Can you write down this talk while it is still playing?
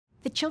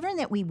The children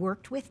that we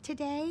worked with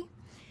today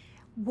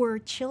were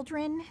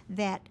children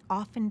that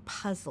often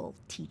puzzle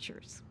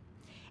teachers.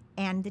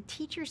 And the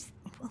teachers,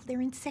 well,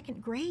 they're in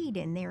second grade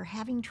and they're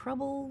having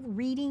trouble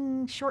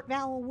reading short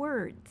vowel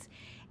words.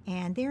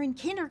 And they're in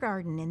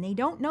kindergarten and they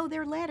don't know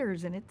their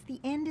letters and it's the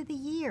end of the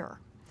year.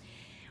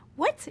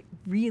 What's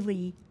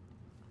really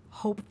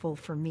hopeful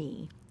for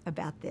me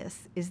about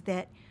this is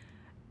that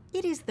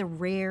it is the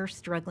rare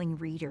struggling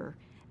reader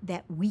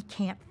that we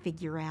can't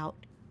figure out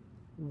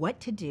what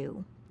to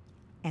do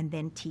and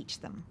then teach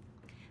them.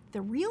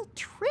 The real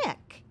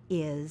trick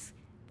is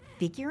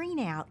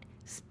figuring out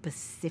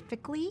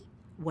specifically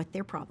what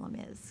their problem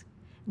is.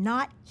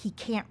 Not he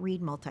can't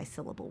read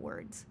multisyllable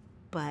words,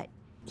 but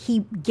he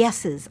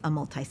guesses a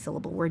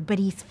multisyllable word, but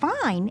he's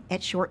fine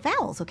at short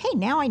vowels. Okay,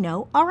 now I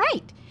know, all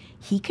right,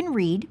 he can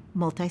read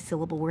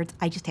multisyllable words.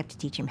 I just have to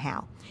teach him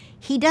how.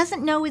 He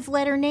doesn't know his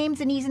letter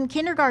names and he's in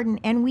kindergarten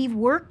and we've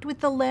worked with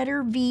the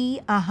letter V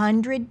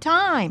 100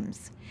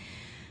 times.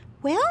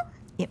 Well,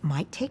 it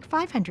might take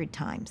 500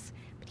 times,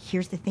 but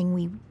here's the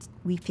thing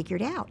we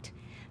figured out.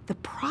 The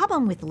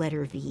problem with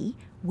letter V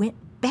went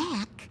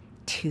back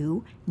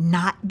to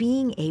not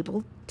being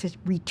able to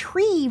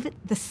retrieve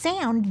the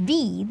sound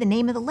V, the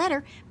name of the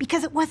letter,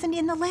 because it wasn't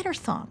in the letter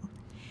song.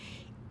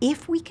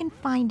 If we can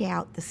find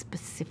out the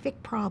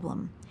specific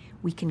problem,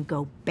 we can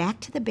go back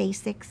to the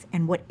basics,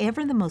 and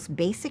whatever the most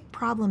basic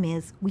problem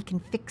is, we can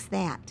fix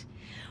that.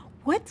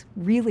 What's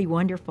really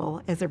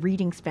wonderful as a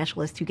reading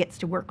specialist who gets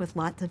to work with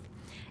lots of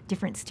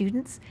different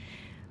students,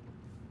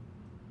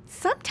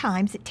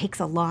 sometimes it takes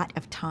a lot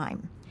of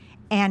time,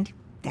 and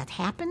that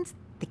happens.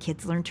 The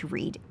kids learn to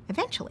read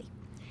eventually.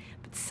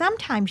 But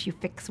sometimes you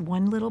fix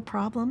one little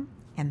problem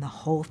and the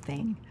whole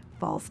thing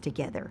falls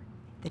together.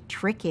 The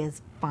trick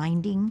is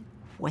finding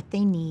what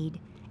they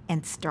need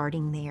and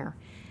starting there.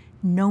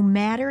 No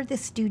matter the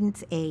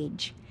student's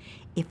age,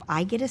 if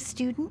I get a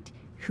student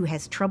who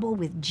has trouble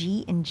with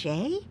G and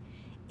J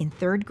in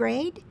third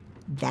grade,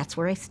 that's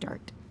where I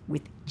start,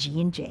 with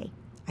G and J.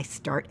 I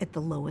start at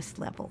the lowest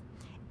level.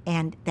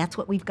 And that's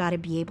what we've got to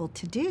be able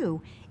to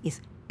do,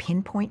 is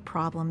pinpoint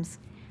problems,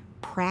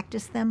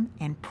 practice them,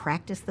 and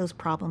practice those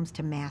problems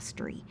to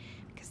mastery.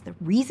 Because the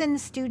reason the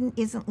student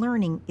isn't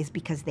learning is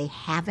because they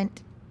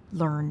haven't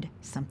learned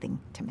something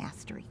to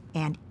mastery.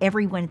 And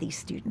every one of these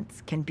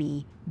students can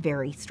be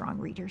very strong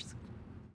readers.